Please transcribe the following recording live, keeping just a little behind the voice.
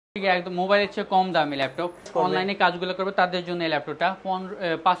একদম মোবাইলের চেয়ে কম দামি ল্যাপটপ অনলাইনে কাজগুলো করবে তাদের জন্য এই ল্যাপটপটা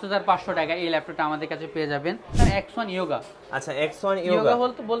 5500 টাকা এই ল্যাপটপটা আমাদের কাছে পেয়ে যাবেন। X1 Yoga। আচ্ছা X1 Yoga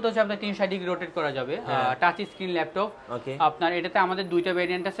বলতে হচ্ছে আপনার 360 ডিগ্রি রোটেট করা যাবে, টাচ স্ক্রিন ল্যাপটপ। আপনার এটাতে আমাদের দুইটা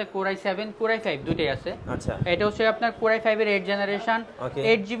ভেরিয়েন্ট আছে, Core i7 Core i5 দুটোই আছে। আচ্ছা এটা হচ্ছে আপনার Core i5 এর 8 জেনারেশন,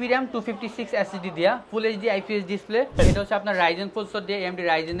 8GB RAM 256 SSD দিয়া, ফুল এইচডি IPS ডিসপ্লে। এটা হচ্ছে আপনার Ryzen প্রসেসর দিয়ে AMD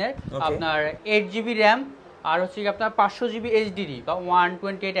Ryzen এর আপনার 8GB RAM আর হচ্ছে আপনার 500GB HDD বা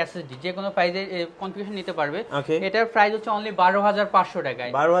 128 SSD যে কোনো প্রাইসে কনফিগারেশন নিতে পারবে। এটার প্রাইস হচ্ছে অনলি 12500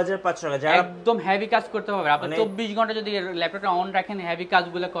 টাকায়। 12500 টাকা, যারা একদম হেভি কাজ করতে পারবে। আপনি 24 ঘন্টা যদি ল্যাপটপটা অন রাখেন, হেভি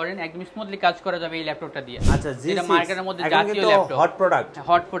কাজগুলো করেন, একদম স্মুথলি কাজ করা যাবে এই ল্যাপটপটা দিয়ে। আচ্ছা যেটা মার্কেটের মধ্যে জাতীয় ল্যাপটপ,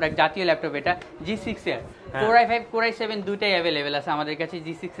 হট প্রোডাক্ট জাতীয় ল্যাপটপ এটা G6 এর। Core i5 Core i7 দুইটাই अवेलेबल আছে আমাদের কাছে।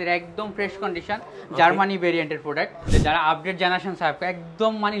 G6 এর একদম ফ্রেশ কন্ডিশন জার্মানি ভেরিয়েন্টের প্রোডাক্ট, যারা আপডেট জেনারেশন চায়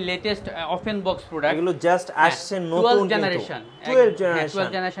একদম মানে লেটেস্ট ওপেন বক্স প্রোডাক্ট, এগুলো জাস্ট আসছে নতুন জেনারেশন 12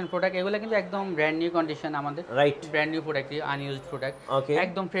 জেনারেশন প্রোডাক্ট। এগুলো কিন্তু একদম ব্র্যান্ড নিউ কন্ডিশন আমাদের, brand new product, unused product,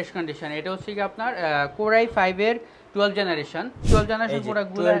 একদম ফ্রেশ কন্ডিশন। এটা হচ্ছে কি আপনার Core i5 এর 12 জেনারেশন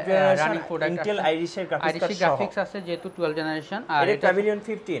প্রোডাক্টগুলো রানিং প্রোডাক্ট, ইন্টেল আইরিশ এর গ্রাফিক্স আছে যেহেতু 12 জেনারেশন। আর এটা প্যাভিলিয়ন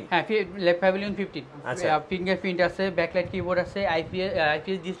 15, হ্যাঁ প্যাভিলিয়ন 15। আচ্ছা ফিঙ্গারপ্রিন্ট আছে, ব্যাকলাইট কিবোর্ড আছে,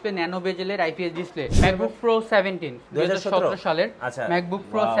 IPS display, nano বেজেলের IPS display. MacBook pro 17 2017 সালের ম্যাকবুক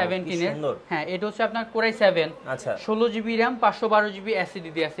প্রো 17 এর। হ্যাঁ এটা হচ্ছে আপনার Core i7, আচ্ছা 16GB RAM 512GB SSD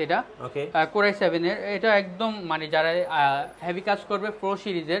দিয়ে আছে এটা। Core i7 এর এটা একদম মানে যারা হেভি কাজ করবে প্রো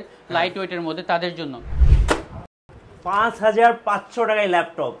সিরিজের লাইট ওয়েটের মধ্যে তাদের জন্য। 5500 টাকায়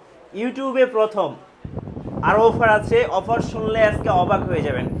ল্যাপটপ ইউটিউবে প্রথম। আর অফার আছে, অফার শুনলে আজকে অবাক হয়ে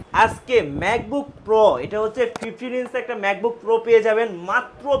যাবেন। আজকে ম্যাকবুক প্রো, এটা হচ্ছে 15 ইঞ্চ একটা ম্যাকবুক প্রো পেয়ে যাবেন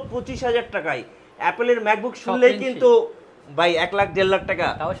মাত্র 25000 টাকায়। অ্যাপলের ম্যাকবুক শুনলেই কিন্তু ভাই 1 লাখ 1.5 লাখ টাকা।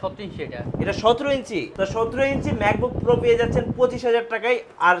 তাও 17 ইঞ্চি, এটা 17 ইঞ্চি। তো 17 ইঞ্চি ম্যাকবুক প্রো পেয়ে যাচ্ছেন 25000 টাকায়।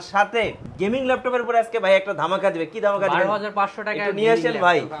 আর সাথে গেমিং ল্যাপটপের উপরে আজকে ভাই একটা ধামাকা দিবে। কি ধামাকা দিবে? 12500 টাকা নিয়ে আসেন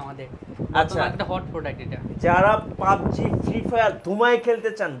ভাই আমাদের। আচ্ছা একটা হট প্রোডাক্ট এটা। যারা পাবজি ফ্রি ফায়ার ধুমায় খেলতে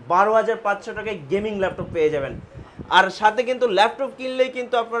চান 12500 টাকায় গেমিং ল্যাপটপ পেয়ে যাবেন। আর সাথে কিন্তু ল্যাপটপ কিনলেই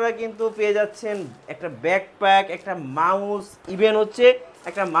কিন্তু আপনারা কিন্তু পেয়ে যাচ্ছেন একটা ব্যাকপ্যাক, একটা মাউস, ইভেন হচ্ছে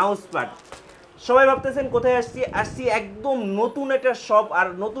একটা মাউস প্যাড। সবাই ভাবতেছেন কোথায় আসছি একদম নতুন একটা শপ। আর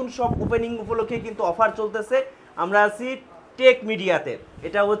নতুন শপ ওপেনিং উপলক্ষে কিন্তু অফার চলতেছে। আমরা আছি টেক মিডিয়াতে,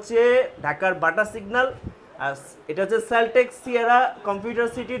 এটা হচ্ছে ঢাকার বাটা সিগন্যাল, এটা হচ্ছে শেলটেক সিয়েরা কম্পিউটার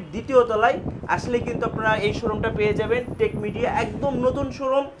সিটির 2য় তলায়। আসলে কিন্তু আপনারা এই শোরুমটা পেয়ে যাবেন, টেক মিডিয়া, একদম নতুন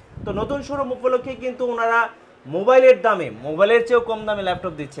শোরুম। তো নতুন শোরুম উপলক্ষে কিন্তু ওনারা মোবাইলের দামে, মোবাইলের চেয়েও কম দামে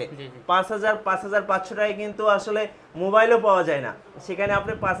ল্যাপটপ দিচ্ছে। 5500 টাকায় কিন্তু আসলে মোবাইলও পাওয়া যায় না, সেখানে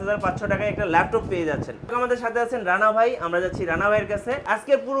আপনি 5500 টাকায় একটা ল্যাপটপ পেয়ে যাচ্ছেন। আমাদের সাথে আছেন রানা ভাই, আমরা যাচ্ছি রানা ভাইয়ের কাছে।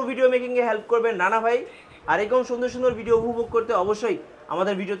 আজকের পুরো ভিডিও মেকিং এ হেল্প করবেন রানা ভাই। আর এরকম সুন্দর সুন্দর ভিডিও উপভোগ করতে অবশ্যই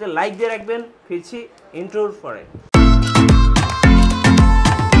আমাদের ভিডিওতে লাইক দিয়ে রাখবেন। ফিরছি ইন্ট্রোর পরে।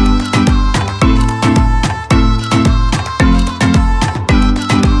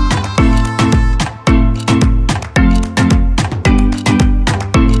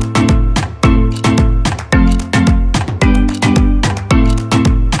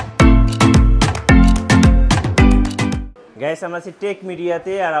 গাইস আমরা আছি টেক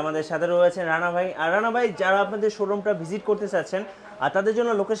মিডিয়াতে, আর আমাদের সাথে রয়েছেন রানা ভাই। আর রানা ভাই, যারা আপনাদের শোরুমটা ভিজিট করতে চাচ্ছেন আর তাদের জন্য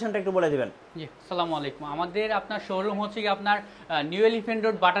লোকেশনটা একটু বলে দিবেন। জি আসসালামু আলাইকুম। আমাদের আপনার শোরুম হচ্ছে কি আপনার নিউ এলিফ্যান্ট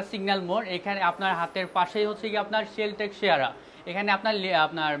রোড বাটা সিগন্যাল মোড়। এখানে আপনার হাতের পাশেই হচ্ছে কি আপনার শেলটেক শেয়ারা। এখানে আপনার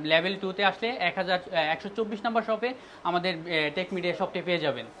লেভেল 2তে আসলে 124 নম্বর শপে আমাদের টেক মিডিয়া শপটি পেয়ে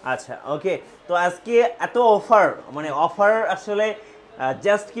যাবেন। আচ্ছা ওকে। তো আজকে এত অফার, মানে অফার আসলে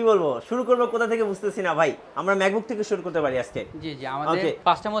জাস্ট কি বলবো, শুরু করবো কোথা থেকে বুঝতেছি না ভাই। আমরা ম্যাকবুক থেকে শুরু করতে পারি আজকে। জি জি, আমাদের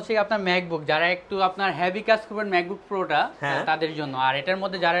ফার্স্ট টাইম হচ্ছে আপনার ম্যাকবুক, যারা একটু আপনার হেভি কাজ করবেন ম্যাকবুক প্রোটা তাদের জন্য। আর এটার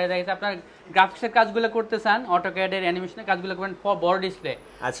মধ্যে যারা দেখেছে আপনার গ্রাফিক্সের কাজগুলো করতে চান, অটোক্যাডের অ্যানিমেশনের কাজগুলো করবেন, বড় display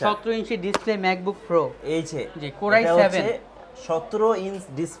 17 inch display MacBook pro. এই যে জি Core i7 17 ইঞ্চ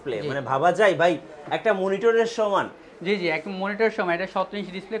ডিসপ্লে, মানে ভাবা যায় ভাই একটা মনিটরের সমান। জি জি, একটা মনিটরের সময়। এটা 17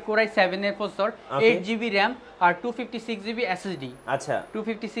 ইঞ্চি ডিসপ্লে, Core i7 এর প্রসেসর, 8GB RAM আর 256GB SSD। আচ্ছা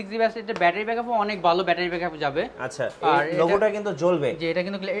 256GB SSD। এটা ব্যাটারি ব্যাকআপও অনেক ভালো ব্যাটারি ব্যাকআপ যাবে। আচ্ছা আর লোগোটা কিন্তু জ্বলবে। জি এটা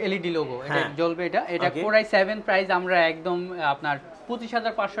কিন্তু এলইডি লোগো, এটা জ্বলবে। এটা Core i7 প্রাইস আমরা একদম আপনার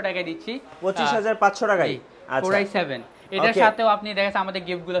 25500 টাকায় দিচ্ছি। 25500 টাকায় Core i7। এটার সাথেও আপনি দেখেন আমাদের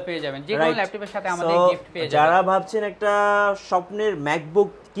গিফটগুলো পেয়ে যাবেন, যে কোনো ল্যাপটপের সাথে আমাদের গিফট পেয়ে যাবেন। যারা ভাবছেন একটা স্বপ্নের ম্যাকবুক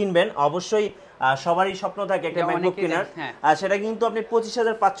কিনবেন, অবশ্যই সবারই স্বপ্ন থাকে একটা ম্যাকবুক কেনার, আর সেটা কিন্তু আপনি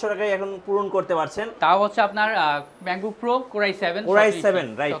 25500 টাকায় এখন পূরণ করতে পারছেন। তাও হচ্ছে আপনার MacBook pro Core i7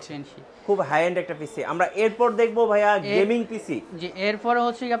 right, খুব হাই এন্ড একটা পিসি। আমরা এরপর দেখবো ভাইয়া গেমিং পিসি। জি এরপর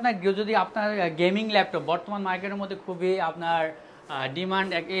হচ্ছে আপনার যদি আপনার গেমিং ল্যাপটপ বর্তমান মার্কেটের মধ্যে খুবই আপনার ডিমান্ড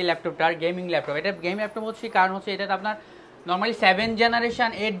এই ল্যাপটপটার গেমিং ল্যাপটপ। এটা গেমিং ল্যাপটপ হচ্ছে কারণ হচ্ছে এটাতে আপনার নরমালি 7 জেনারেশন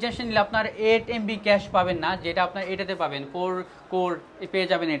 8 জেনারেশন নিলে আপনার 8 MB ক্যাশ পাবেন না, যেটা আপনার এটাতে পাবেন 4 কোর পেয়ে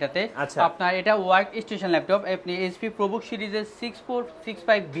যাবেন এটাতে। আপনার এটা ওয়ার্ক স্টেশন ল্যাপটপ, আপনি HP ProBook সিরিজের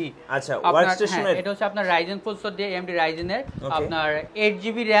 6465V। আচ্ছা, ওয়ার্ক স্টেশন এটা হচ্ছে আপনার রাইজেন প্রসেসর দিয়ে AMD রাইজেনের, আপনার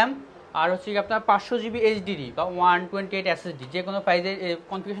 8GB RAM আর হচ্ছে আপনার 500GB HDD বা 128 SSD যে কোনো প্রাইসে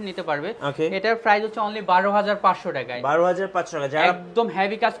কনফিগারেশন নিতে পারবে। এটার প্রাইস হচ্ছে অনলি 12500 টাকায়। 12500 টাকা, যারা একদম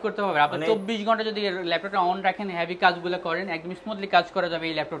হেভি কাজ করতে পারবে আপনি 24 ঘন্টা যদি ল্যাপটপটা অন রাখেন, হেভি কাজগুলো করেন, একদম স্মুথলি কাজ করা যাবে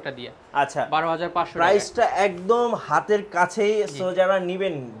এই ল্যাপটপটা দিয়ে। আচ্ছা, 12500 প্রাইসটা একদম হাতের কাছেই। সো যারা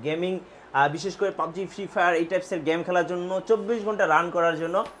নেবেন গেমিং, বিশেষ করে পাবজি, ফ্রি ফায়ার এই টাইপসের গেম খেলার জন্য, 24 ঘন্টা রান করার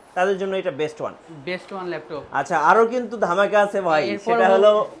জন্য, তাদের জন্য এটা বেস্ট ওয়ান ল্যাপটপ। আচ্ছা, আরো কিন্তু ধামাকা আছে ভাই, সেটা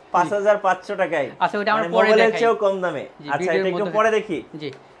হলো 5500 টাকায়। আচ্ছা, ওটা আমরা পরে দেখাই, চেয়েও কম দামে। আচ্ছা, এটা একটু পরে দেখি। জি,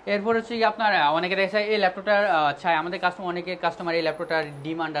 এরপর হচ্ছে কি আপনার অনেকে দেখে এই ল্যাপটপটার চাই, আমাদের অনেকে কাস্টমার এই ল্যাপটপটার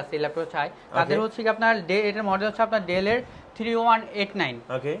ডিমান্ড আছে, এই ল্যাপটপ চাই, তাদের হচ্ছে কি আপনার এটার মডেল হচ্ছে আপনার ডেলের 3189।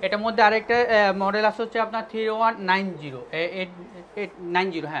 এটার মধ্যে আরেকটা মডেল আছে হচ্ছে আপনার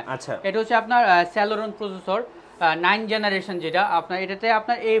 3190 হ্যাঁ। আচ্ছা, এটা হচ্ছে আপনার স্যালোরন প্রসেসর 9 জেনারেশন, যেটা আপনার এটাতে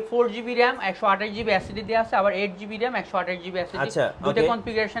আপনার এই 4GB RAM 128GB SSD দেওয়া আছে, আবার 8GB RAM 128GB SSD দুটো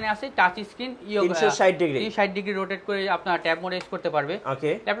কনফিগারেশনে আছে। টাচ স্ক্রিন 360 ডিগ্রি রোটেট করে আপনার ট্যাব মোড ইউজ করতে পারবে।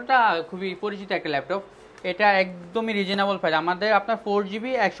 ল্যাপটপটা খুবই পরিচিত একটা ল্যাপটপ, এটা একদমই রিজনেবল প্রাইস। আমাদের আপনার 4GB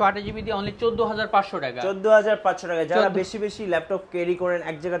 128GB দিয়ে অনলি 14500 টাকা। 14500 টাকা। যারা বেশি বেশি ল্যাপটপ ক্যারি করেন,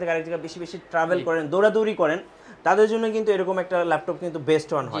 এক জায়গা থেকে আরেক জায়গায় বেশি বেশি ট্রাভেল করেন, দৌড়াদৌড়ি করেন, তাদের জন্য কিন্তু এরকম একটা ল্যাপটপ কিন্তু বেস্ট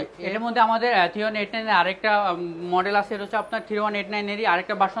ওয়ান হয়। এর মধ্যে আমাদের 3189 এর আরেকটা মডেল আছে, এটা হচ্ছে আপনার 3189 এরই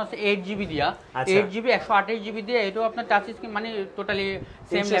আরেকটা ভার্সন আছে 8GB দিয়া, 8GB 128GB দিয়ে। এটাও আপনার টাচ স্ক্রিন, মানে টোটালি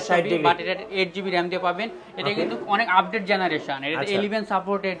সেম ল্যাপটপ, বাট এটা 8GB RAM দিয়ে পাবেন। এটা কিন্তু অনেক আপডেট জেনারেশন, এটা 11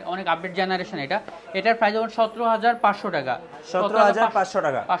 সাপোর্টেড, অনেক আপডেট জেনারেশন। এটার প্রাইস হলো 17500 টাকা। 17500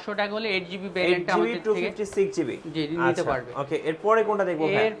 টাকা। 500 টাকা হলে 8GB ভেরিয়েন্টটা আমাদের থেকে 256GB জি নিতে পারবে। ওকে, এরপরে কোনটা দেখবো?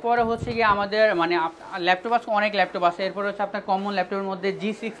 এরপরে হচ্ছে কি আমাদের মানে ল্যাপটপ আছে, অনেক ল্যাপটপ আছে। এরপর হচ্ছে আপনার কমন ল্যাপটপের মধ্যে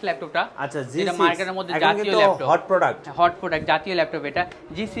G6 ল্যাপটপটা। আচ্ছা, যেটা মার্কেটের মধ্যে জাতীয় ল্যাপটপ, হট প্রোডাক্ট জাতীয় ল্যাপটপ। এটা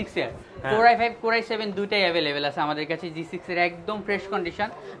G6 এর Core i5 Core i7 দুইটাই अवेलेबल আছে আমাদের কাছে। G6 এর একদম ফ্রেশ কন্ডিশন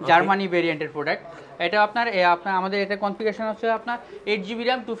জার্মানি ভেরিয়েন্টের প্রোডাক্ট। এটা আপনার আমাদের এটা কনফিগারেশন হচ্ছে আপনার 8GB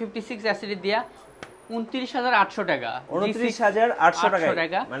RAM 256 SSD দিয়া 29800 টাকা। 29800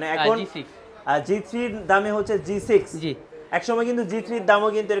 টাকা, মানে এখন G3 এর দামে হচ্ছে G6। জি, একসময় কিন্তু G3 এর দামও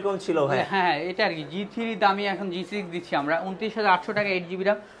কিন্তু এরকম ছিল ভাই। হ্যাঁ, এটা আর কি G3 এর দামই এখন G6 দিচ্ছি আমরা 29800 টাকা, 8GB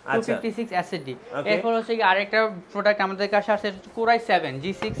RAM 256 SSD। এরপর হচ্ছে কি আরেকটা প্রোডাক্ট আমাদের কাছে আছে Core i7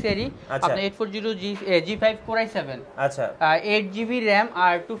 G6 এরই, আপনার 840 G5 Core i7। আচ্ছা, 8GB RAM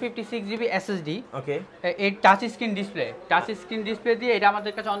আর 256GB SSD। ওকে, এই টাচ স্ক্রিন ডিসপ্লে দিয়ে এটা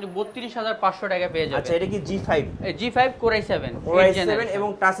আমাদের কাছে অনলি 32500 টাকা পেয়ে যাবে। আচ্ছা, এটা কি G5 Core i7 এবং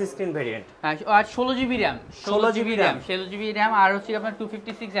টাচ স্ক্রিন ভেরিয়েন্ট। হ্যাঁ, আর 16GB RAM আর হচ্ছে আপনার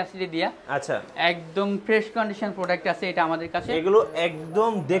 256 SSD দিয়া। আচ্ছা, একদম ফ্রেশ কন্ডিশন প্রোডাক্ট আছে এটা আমাদের কাছে। এগুলো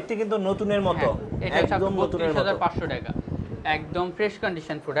একদম দেখতে কিন্তু নতুনের মতো, একদম নতুনের মতো। 32500 টাকা, একদম ফ্রেশ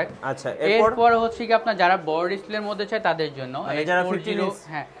কন্ডিশন প্রোডাক্ট। আচ্ছা, এরপর হচ্ছে কি আপনার যারা বড় ডিসপ্লের মধ্যে চায় তাদের জন্য, যারা 50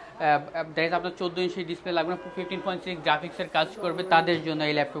 হ্যাঁ দেখেন আপনার 14 ইঞ্চি ডিসপ্লে লাগবে না, 15.6 গ্রাফিক্সের কাজ করবে, তাদের জন্য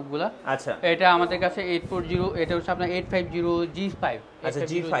এই ল্যাপটপগুলো। আচ্ছা, এটা আমাদের কাছে 840, এটা হচ্ছে আপনার 850 G5। আচ্ছা,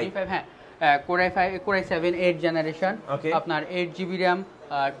 G5 হ্যাঁ, Core i7 8 জেনারেশন, আপনার 8GB RAM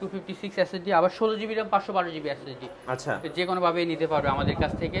 256 SSD, আবার 16GB RAM 512GB SSD। আচ্ছা, যে কোনো ভাবে নিতে পারবে আমাদের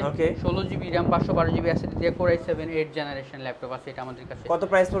কাছ থেকে। 16GB RAM 512GB SSD দিয়ে Core i7 8 জেনারেশন ল্যাপটপ আছে এটা আমাদের কাছে। কত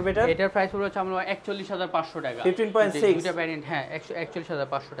প্রাইস পড়বে এটা? এটার প্রাইস পড়বে আমরা 41500 টাকা। 15.6 দুটো ভ্যারিয়েন্ট, হ্যাঁ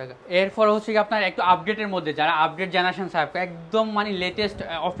 41500 টাকা। এরপর হচ্ছে কি আপনার একটু আপডেটের মধ্যে, যারা আপডেট জেনারেশন চায়, একদম মানে লেটেস্ট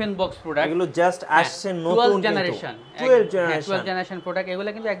ওপেন বক্স প্রোডাক্ট, এগুলো জাস্ট আসছে নতুন 12 জেনারেশন প্রোডাক্ট। এগুলো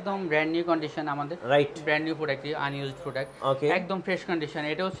কিন্তু একদম ব্র্যান্ড নিউ কন্ডিশন আমাদের, right, brand new product, unused product, একদম ফ্রেশ কন্ডিশন।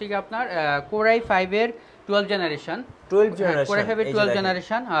 এটা হচ্ছে কি আপনার Core i5 এর 12 জেনারেশন, Core i5 এর 12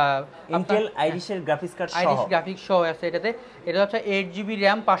 জেনারেশন, Intel Iris এর গ্রাফিক্স কার্ড সহ, Iris গ্রাফিক্স সহ আছে এটাতে। এটা হচ্ছে 8GB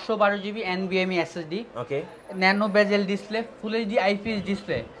RAM 512GB NVMe SSD। ওকে, ন্যানো বেজেল display, full HD IPS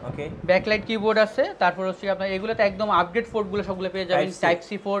display. ওকে, ব্যাকলাইট কিবোর্ড আছে। তারপর হচ্ছে আপনার এগুলোতে একদম আপডেট পোর্টগুলো সবগুলো পেয়ে যাবেন, type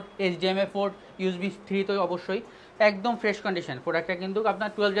C port, HDMI port, USB 3 তো অবশ্যই। একদম ফ্রেশ কন্ডিশন প্রোডাক্টটা, কিন্তু আপনার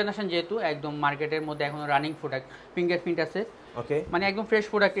 12 জেনারেশন যেহেতু একদম মার্কেটের মধ্যে এখনো রানিং প্রোডাক্ট, ফিঙ্গারপ্রিন্ট আছে। ওকে, মানে একদম ফ্রেশ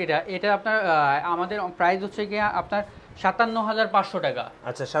প্রোডাক্ট। এটা আপনার আমাদের প্রাইস হচ্ছে কি আপনার 57500 টাকা।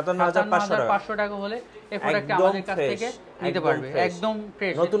 আচ্ছা, 57500 টাকা হলে এই প্রোডাক্টটা আমাদের কাছ থেকে নিতে পারবে, একদম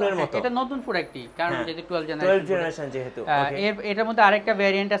ফ্রেশ নতুনের মতো। এটা নতুন প্রোডাক্টই, কারণ যেহেতু 12 জেনারেশন যেহেতু। এটার মধ্যে আরেকটা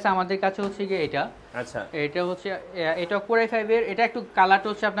ভ্যারিয়েন্ট আছে আমাদের কাছে হচ্ছে কি এটা। আচ্ছা, এটা হচ্ছে এটা Core i5 এর, এটা একটু কালারটা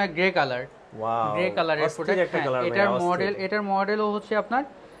হচ্ছে আপনার গ্রে কালার, ওয়াও গ্রে কালারের প্রোডাক্ট। এটার মডেলও হচ্ছে আপনার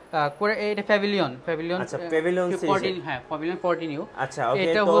এটা প্যাভিলিয়ন আচ্ছা প্যাভিলিয়ন সিরিজ হ্যাঁ প্যাভিলিয়ন 14 ইউ। আচ্ছা ওকে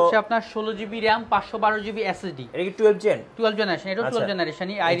এটা হচ্ছে আপনার 16 জিবি RAM 512 জিবি SSD। এটা কি 12 জেনারেশন, এটা 12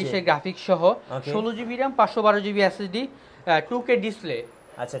 জেনারেশনই আইরিশের গ্রাফিক্স সহ 16 GB RAM 512 GB SSD 2K display.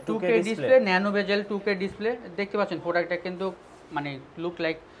 আচ্ছা 2K ডিসপ্লে ন্যানো বেজেল 2K ডিসপ্লে দেখতে পাচ্ছেন প্রোডাক্টটা কিন্তু মানে লুক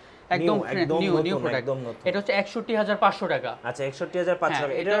লাইক একদম নিউ প্রোডাক্ট। এটা হচ্ছে 61500 টাকা। আচ্ছা 61500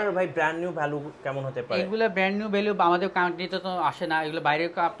 টাকা। এটার ভাই ব্র্যান্ড নিউ ভ্যালু কেমন হতে পারে? এগুলা ব্র্যান্ড নিউ ভ্যালু আমাদের কান্ট্রিতে তো আসে না, এগুলো বাইরে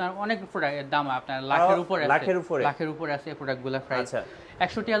আপনার অনেক প্রোডাক্টের দাম আপনার লাখের উপরে আছে প্রোডাক্টগুলো প্রাইস। আচ্ছা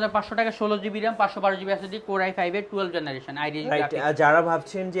 61500 টাকা 16 GB RAM 512 GB SSD Core i5 এর 12 জেনারেশন আইরিশ গ্রাফিক্স। যারা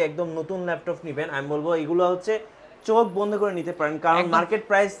ভাবছেন যে একদম নতুন ল্যাপটপ নেবেন, আমি বলবো এগুলো হচ্ছে চোখ বন্ধ করে নিতে পারেন, কারণ মার্কেট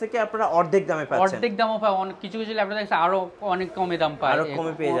প্রাইস থেকে আপনারা অর্ধেক দামে পাচ্ছেন। অর্ধেক দামও পায়, অনেক কিছু ল্যাপটপ আছে আরো অনেক কমে দাম পায়, আরো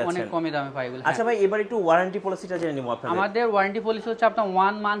কমে পেয়ে যাচ্ছেন, অনেক কমে দামে পায় এগুলো। আচ্ছা ভাই এবার একটু ওয়ারেন্টি পলিসিটা জেনে নিব আপনাদের। আমাদের ওয়ারেন্টি পলিসি হচ্ছে আপনার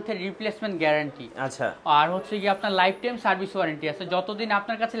 1 মান্থের রিপ্লেসমেন্ট গ্যারান্টি। আচ্ছা আর হচ্ছে কি আপনার লাইফ টাইম সার্ভিস ওয়ারেন্টি আছে, যতদিন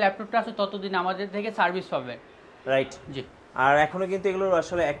আপনার কাছে ল্যাপটপটা আছে ততদিন আমাদের থেকে সার্ভিস পাবেন। রাইট জি। আর এখনো কিন্তু এগুলো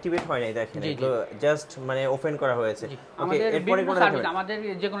আসলে অ্যাক্টিভেট হয় নাই, দেখেন এগুলো জাস্ট মানে ওপেন করা হয়েছে। ওকে এরপরে কোন সার্ভিস? আমাদের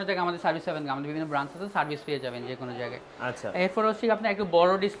যে কোনো জায়গায় আমাদের সার্ভিস পাবেন, আমাদের বিভিন্ন ব্রাঞ্চ আছে, সার্ভিস পেয়ে যাবেন যে কোনো জায়গায়। আচ্ছা এরপর হচ্ছে আপনার একটু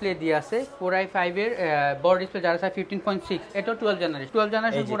বড় ডিসপ্লে দিয়ে আছে Core i5 এর বড় ডিসপ্লে যারা আছে 15.6, এটা 12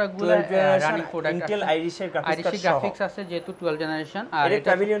 জেনারেশন প্রোডাক্টগুলো রানিং প্রোডাক্ট ইন্টেল আইরিশের গ্রাফিক্স আছে যেহেতু 12 জেনারেশন। আর এটা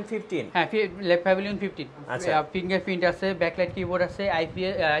প্যাভিলিয়ন 15, হ্যাঁ প্যাভিলিয়ন 15। আচ্ছা ফিঙ্গারপ্রিন্ট আছে, ব্যাকলাইট কিবোর্ড আছে,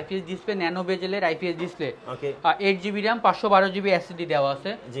 IPS display, nano বেজেলের IPS display, 8 GB RAM 512 GB SSD দেওয়া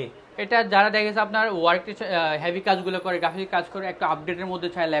আছে। জি এটা যারা দেখেছে আপনার ওয়ার্ক হেভি কাজগুলো করে, গ্রাফিক কাজ করে, একটা আপডেটের মধ্যে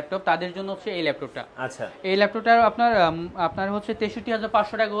চায় ল্যাপটপ, তাদের জন্য হচ্ছে এই ল্যাপটপটা। আচ্ছা এই ল্যাপটপটা আপনার হচ্ছে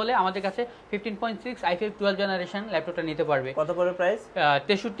 63500 টাকা হলে আমাদের কাছে 15.6 i5 12 জেনারেশন ল্যাপটপটা নিতে পারবে। কত করে প্রাইস?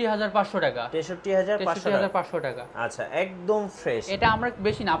 63500 টাকা। 63500 টাকা। আচ্ছা একদম ফ্রেশ। এটা আমরা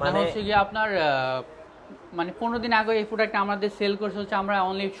বেশি না, আপনার হচ্ছে গিয়ে আপনার মানে 15 দিন আগে এই প্রোডাক্টটা আমাদের সেল করছে হচ্ছে আমরা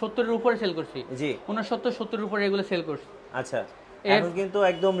অনলি 70 এর উপরে সেল করছি। জি 69-70 এর উপরে এগুলো সেল করছি। আচ্ছা এখন কিন্তু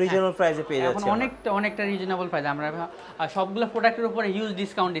একদম রিজনেবল প্রাইসে পেয়ে যাচ্ছে, এখন অনেকটা রিজনেবল প্রাইস। আমরা সবগুলো প্রোডাক্টের উপরে হিউজ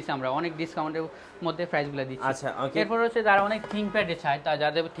ডিসকাউন্ট দিচ্ছি, আমরা অনেক ডিসকাউন্টের মধ্যে প্রাইসগুলো দিচ্ছি। আচ্ছা ওকে এরপর হচ্ছে যারা অনেক থিংকপ্যাডে চায়,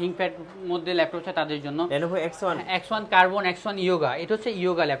 যাদের থিংকপ্যাড মধ্যে ল্যাপটপ চায় তাদের জন্য Lenovo X1 carbon X1 yoga, এটা হচ্ছে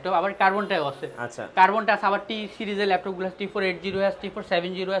ইয়োগা ল্যাপটপ। আবার কার্বনটাও আছে। আচ্ছা কার্বনটা আছে, আবার টি সিরিজের ল্যাপটপগুলো T480 আছে,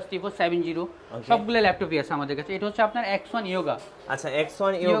 T470 আছে, T470 সবগুলো ল্যাপটপই আছে আমাদের কাছে। এটা হচ্ছে আপনার X1 ইয়োগা। আচ্ছা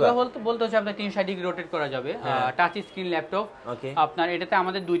X1 ইয়োগা বলতে হচ্ছে আপনার 360 ডিগ্রি রোটেট করা যাবে, টাচ স্ক্রিন ল্যাপটপ। আপনার এটাতে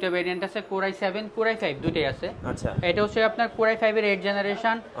আমাদের দুইটা ভেরিয়েন্ট আছে, Core i7 Core i5 দুইটাই আছে। আচ্ছা এটা হচ্ছে আপনার Core i5 এর 8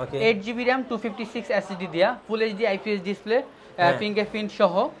 জেনারেশন 8 জিবি RAM 256 SSD দিয়া, full HD IPS display, fingerprint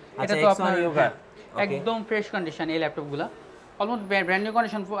সহ। এটা তো আপনার একদম ফ্রেশ কন্ডিশন এই ল্যাপটপগুলো, অলমোস্ট ব্র্যান্ড নিউ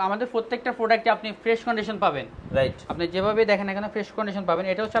কন্ডিশন। আমাদের প্রত্যেকটা প্রোডাক্টে আপনি ফ্রেশ কন্ডিশন পাবেন। রাইট আপনি যেভাবে দেখেন এখানে ফ্রেশ কন্ডিশন পাবেন।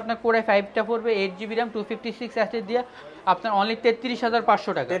 এটা হচ্ছে আপনার Core i5টা পড়বে 8 জিবি RAM 256 SSD দিয়ে আপনার অনলি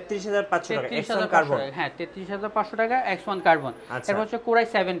 33500 টাকা। 33500 টাকা X1 কার্বন। হ্যাঁ 33500 টাকা X1 কার্বন। এরপর হচ্ছে Core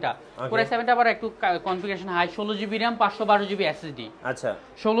i7টা আবার একটু configuration high, 16 GB RAM 512 GB SSD। আচ্ছা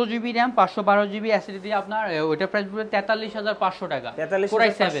 16 জিবি RAM 512 জিবি SSD দিয়ে আপনার ওইটা প্রাইস পড়বে 43500 টাকা। Core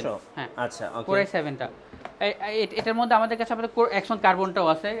i7 হ্যাঁ আচ্ছা Core i7টা। এটার মধ্যে আমাদের কাছে আমাদের X1 কার্বনটাও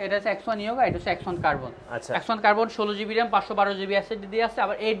আছে, এটা হচ্ছে X1 ইয়োগা, এটা হচ্ছে X1 কার্বন। আচ্ছা X1 carbon 16 GB RAM 512 GB SSD দিয়ে আছে,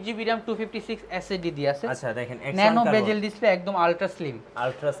 আবার 8 জিবি RAM 256 SSD দিয়ে আছে। আচ্ছা দেখেন ন্যানো বেজেল ডিসপ্লে, একদম আলট্রা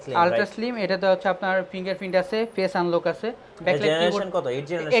স্লিম। এটাতে হচ্ছে আপনার ফিঙ্গারপ্রিন্ট আছে, ফেস আনলক আছে, ব্যাকলাইট কিবোর্ড। কত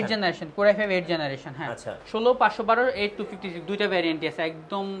 8 জেনারেশন Core i5 8 জেনারেশন। হ্যাঁ আচ্ছা 16 512 8 256 দুইটা ভ্যারিয়েন্ট আছে,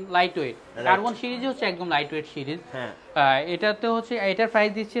 একদম লাইট ওয়েট। কার্বন সিরিজ হচ্ছে একদম লাইট ওয়েট সিরিজ। হ্যাঁ এটাতে হচ্ছে এটার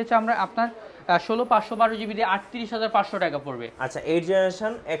প্রাইস দিচ্ছি হচ্ছে আমরা আপনার 16 512 জিবি দিয়ে 38500 টাকা পড়বে। আচ্ছা 8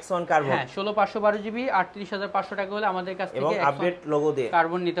 জেনারেশন X1 কার্বন। হ্যাঁ 16 512 জিবি 38500 টাকা হলে আমাদের কাছ থেকে এবং আপডেট লোগো দিয়ে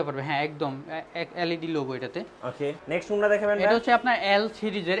কার্বন নিতে পারবে। হ্যাঁ একদম এলইডি লোগো এটাতে। ওকে নেক্সট কোনটা দেখাবেন? এটা হচ্ছে আপনার L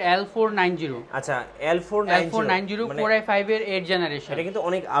সিরিজের L490। আচ্ছা L490 Core i5 এর 8 জেনারেশন। এটা কিন্তু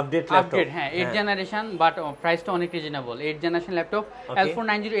অনেক আপডেট ল্যাপটপ। হ্যাঁ 8 জেনারেশন, বাট প্রাইসটা অনেক reasonable. 8 generation laptop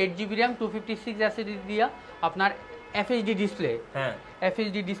L490 8 GB RAM 256 SSD দিয়ে আপনার এফএইচডি ডিসপ্লে। হ্যাঁ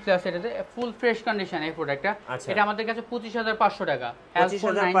এফএইচডি ডিসপ্লে আছে, এটাতে ফুল ফ্রেশ কন্ডিশন এই প্রোডাক্টটা। এটা আমাদের কাছে 25500 টাকা।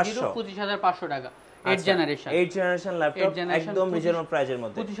 L490 25500 টাকা 8 জেনারেশন ল্যাপটপ, একদম রিজনেবল প্রাইসের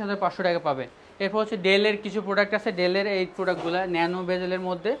মধ্যে 25500 টাকা পাবেন। এরপর হচ্ছে ডেল এর কিছু প্রোডাক্ট আছে, ডেল এর এই প্রোডাক্টগুলো ন্যানো বেজেলের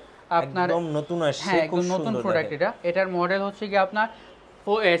মধ্যে আপনার একদম নতুন আসছে, হ্যাঁ একদম নতুন প্রোডাক্ট। এটার মডেল হচ্ছে কি আপনার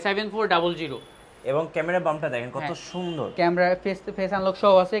 7400 এবং ক্যামেরা বামটা দেখেন কত সুন্দর, ক্যামেরা ফেস আনলক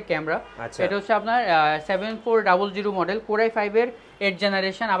সহ আছে ক্যামেরা। এটা হচ্ছে আপনার 7400 মডেল, Core i5 এর 8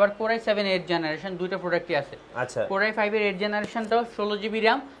 জেনারেশন, আবার Core i7 8 জেনারেশন, দুইটা প্রোডাক্টই আছে। আচ্ছা Core i5 এর 8 জেনারেশনটা 16 জিবি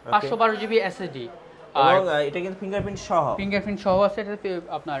RAM 512 জিবি SSD, এবং এটা কিন্তু ফিঙ্গারপ্রিন্ট সহ আছে। এটা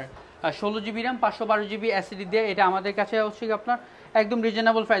আপনার 16GB RAM 512GB SSD দিয়ে, এটা আমাদের কাছে হচ্ছে আপনার একদম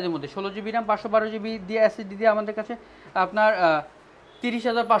রিজনেবল প্রাইসের মধ্যে। 16GB RAM 512GB দিয়ে SSD দিয়ে আমাদের কাছে আপনার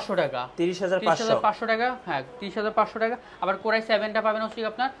 30,500 টাকা। 30,500 টাকা, হ্যাঁ 30,500 টাকা। আবার কোরাই 7টা পাবেন হচ্ছে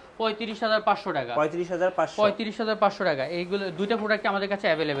আপনার 35,500 টাকা। 35,500 টাকা। এইগুলো দুইটা প্রোডাক্ট আমাদের কাছে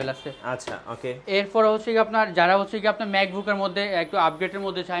অ্যাভেলেবেল আছে। আচ্ছা, ওকে। এরপর হচ্ছে আপনার যারা হচ্ছে আপনার ম্যাকবুকের মধ্যে একটু আপডেটের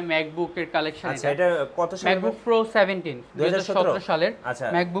মধ্যে চাই, ম্যাকবুকের কালেকশন। আচ্ছা, এটা কত সালের? ম্যাকবুক প্রো 17 2017 সালের। আচ্ছা,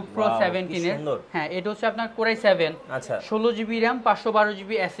 ম্যাকবুক প্রো 17 এর। হ্যাঁ, এটা হচ্ছে আপনার কোরাই 7। আচ্ছা, 16GB RAM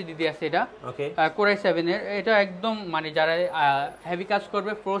 512GB SSD দিয়ে আছে এটা। ওকে, কোরাই 7 এর। এটা একদম মানে যারা হেভি কাজ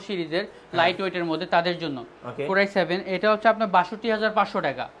করবে প্রো সিরিজের লাইট ওয়েটের মধ্যে তাদের জন্য কোরাই 7। এটা হচ্ছে আপনার 62,500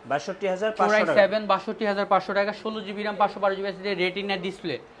 টাকা। 62,500 কোরাই 7 62,500 টাকা। 16GB RAM 512GB SSD retina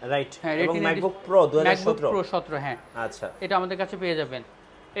display. Right, হ্যাঁ, এবং ম্যাকবুক প্রো 2017। হ্যাঁ, আচ্ছা, এটা আমাদের কাছে পেয়ে যাবেন।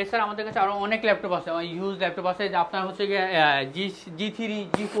 এছাড়া আমাদের কাছে আরো অনেক ল্যাপটপ আছে, ইউজ ল্যাপটপ আছে। আপনার হচ্ছে G3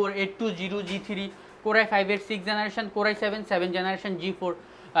 G4 820 G3 কোরাই 5 এর 6 generation, core i 7 7 generation G4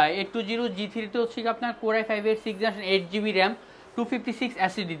 820 G3 তে হচ্ছে আপনার কোরাই 5 এর 6 জেনারেশন 8GB RAM 256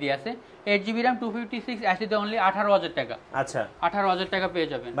 SSD দিয়ে আছে। 8GB RAM 256 SSD অনলি 18,000 টাকা। আচ্ছা, 18,000 টাকা পেয়ে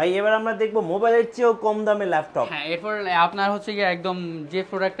যাবেন। ভাই এবার আমরা দেখব মোবাইলের চেয়েও কম দামে ল্যাপটপ। হ্যাঁ, এরপর আপনার হচ্ছে একদম যে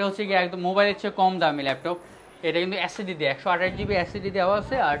প্রোডাক্টটা হচ্ছে একদম মোবাইলের চেয়ে কম দামি ল্যাপটপ। এটা কিন্তু এসএসডি দিয়ে 128GB এসএসডি দেওয়া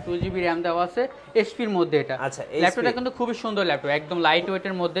আছে আর 2GB RAM দেওয়া আছে এইচপি এর মধ্যে এটা। আচ্ছা, ল্যাপটপটা কিন্তু খুবই সুন্দর ল্যাপটপ, একদম লাইট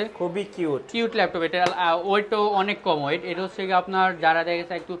ওয়েটের মধ্যে, খুবই কিউট ল্যাপটপ। এটা ওয়েটও অনেক কম ওয়েট। এটা হচ্ছে আপনার যারা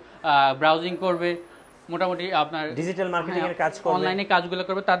দেখেছে একটু ব্রাউজিং করবে, মোটামুটি আপনার ডিজিটাল মার্কেটিং এর কাজ করবে, অনলাইনে কাজগুলো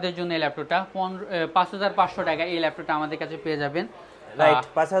করবে, তাদের জন্য এই ল্যাপটপটা 5,500 টাকা। এই ল্যাপটপটা আমাদের কাছে পেয়ে যাবেন। রাইট,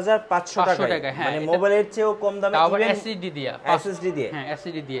 5,500 টাকা। মানে মোবাইলের চেয়েও কম দামে, আবার এসএসডি দিয়ে। হ্যাঁ,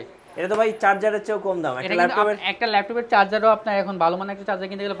 এসএসডি দিয়ে। এটা তো ভাই চার্জারের চেয়েও কম দাম। একটা ল্যাপটপের চার্জারও আপনার এখন ভালো মানের একটা চার্জার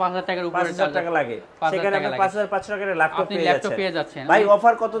কিনতে গেলে 5,000 টাকার উপরে 5,000 টাকা লাগে। সেখানে আপনি 5,500 টাকার ল্যাপটপ পেয়ে যাচ্ছেন। ভাই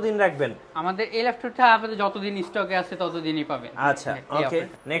অফার কতদিন রাখবেন? আমাদের এই ল্যাপটপটা আপনাদের যতদিন স্টকে আছে ততদিনই পাবেন। আচ্ছা, ওকে।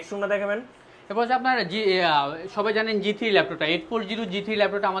 নেক্সট কোনটা দেখাবেন? এরপর আপনার সবাই জানেন G3 ল্যাপটপটা 840 G3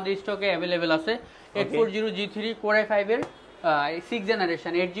 ল্যাপটপটা আমাদের স্টকে অ্যাভেলেবেল আছে। 840 G3 কোরাই 5 এর 6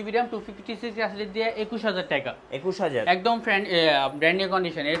 জেনারেশন 8GB RAM 256 SSD দিয়ে 21,000 টাকা। 21,000 একদম ব্র্যান্ড নিউ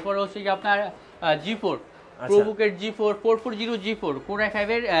কন্ডিশন। এরপর হচ্ছে কি আপনার G4 প্রোবুকের G4 440 G4 কোরাই 5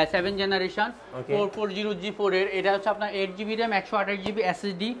 এর 7 জেনারেশন 440 G4 এর। এটা হচ্ছে আপনার 8GB RAM 128GB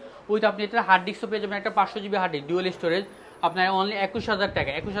SSD with আপনি এটা হার্ড ডিস্কও পেয়ে যাবেন, একটা 500GB hard disk dual storage. আপনার অনলি 21,000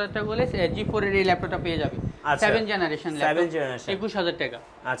 টাকা। 21,000 টাকা হলে G4 এর এই ল্যাপটপটা পেয়ে যাবে। 7 জেনারেশন ল্যাপটপ 21,000 টাকা।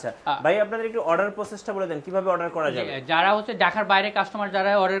 আচ্ছা ভাই, আপনাদের একটু অর্ডার প্রসেসটা বলে দেন, কিভাবে অর্ডার করা যাবে? যারা হচ্ছে ঢাকার বাইরে কাস্টমার যারা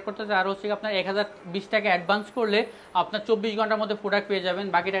অর্ডার করতে চায়, আর হচ্ছে আপনার 1,020 টাকা অ্যাডভান্স করলে আপনার 24 ঘন্টার মধ্যে প্রোডাক্ট পেয়ে যাবেন।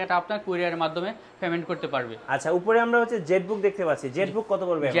 বাকি টাকাটা আপনার কুরিয়ারের মাধ্যমে পেমেন্ট করতে পারবে। আচ্ছা, উপরে আমরা হচ্ছে জেটবুক দেখতে পাচ্ছি। জেটবুক কত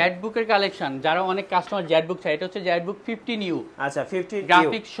পড়বে? জেটবুকের কালেকশন যারা অনেক কাস্টমার জেটবুক চায়, এটা হচ্ছে জেটবুক 15U। আচ্ছা, 15U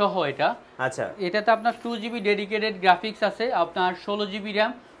গ্রাফিক্স সহ এটা। আচ্ছা, এটাতে আপনার 2GB ডেডিকেটেড গ্রাফিক্স আছে, আপনার 16GB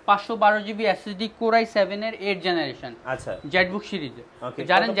RAM 512GB SSD core i 7 এর 8 জেনারেশন। আচ্ছা, জেটবুক সিরিজ।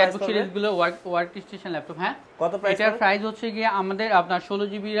 জানেন জেটবুক সিরিজ গুলো ওয়ার্ক স্টেশন ল্যাপটপ। হ্যাঁ, কত প্রাইস? এটার প্রাইস হচ্ছে গিয়ে আমাদের আপনার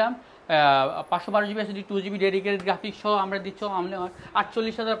 16GB RAM 512GB SSD 2GB dedicated graphics সহ আমরা দিচ্ছি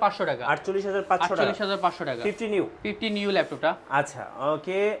 48,500 টাকা। 48,500 টাকা 15U ল্যাপটপটা। আচ্ছা,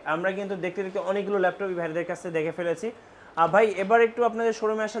 ওকে। আমরা কিন্তু দেখতে দেখতে অনেকগুলো ল্যাপটপ ভাইদের কাছে দেখে ফেলেছি। ভাই এবার একটু আপনাদের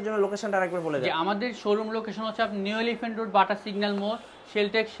শোরুমে আসার জন্য লোকেশনটা আরেকবার বলে দেন। আমাদের শোরুম লোকেশন হচ্ছে আপনি নিউ এলিফ্যান্ট রোড, বাটা সিগন্যাল মোড়,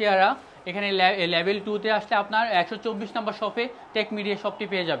 শেলটেক শেয়ারা। এখানে লেভেল 2 তে আসলে আপনার 124 নম্বর শপে টেক মিডিয়া শপটি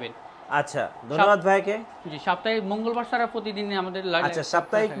পেয়ে যাবেন। আচ্ছা, ধন্যবাদ ভাইকে। জি, সাপ্তাহিক মঙ্গলবার ছাড়া প্রতিদিন আমাদের। আচ্ছা,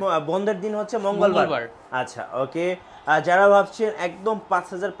 সাপ্তাহিক বন্ধের দিন হচ্ছে মঙ্গলবার। আচ্ছা, ওকে। যারা ভাবছেন একদম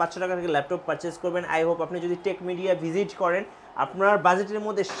 5,500 টাকা থেকে ল্যাপটপ পারচেজ করবেন, আই হোপ আপনি যদি টেক মিডিয়া ভিজিট করেন আপনার বাজেটের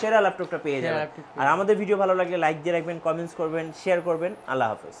মধ্যে সেরা ল্যাপটপটা পেয়ে যাবেন। আর আমাদের ভিডিও ভালো লাগলে লাইক দিয়ে রাখবেন, কমেন্টস করবেন, শেয়ার করবেন। আল্লাহ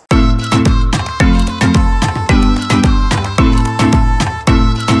হাফেজ।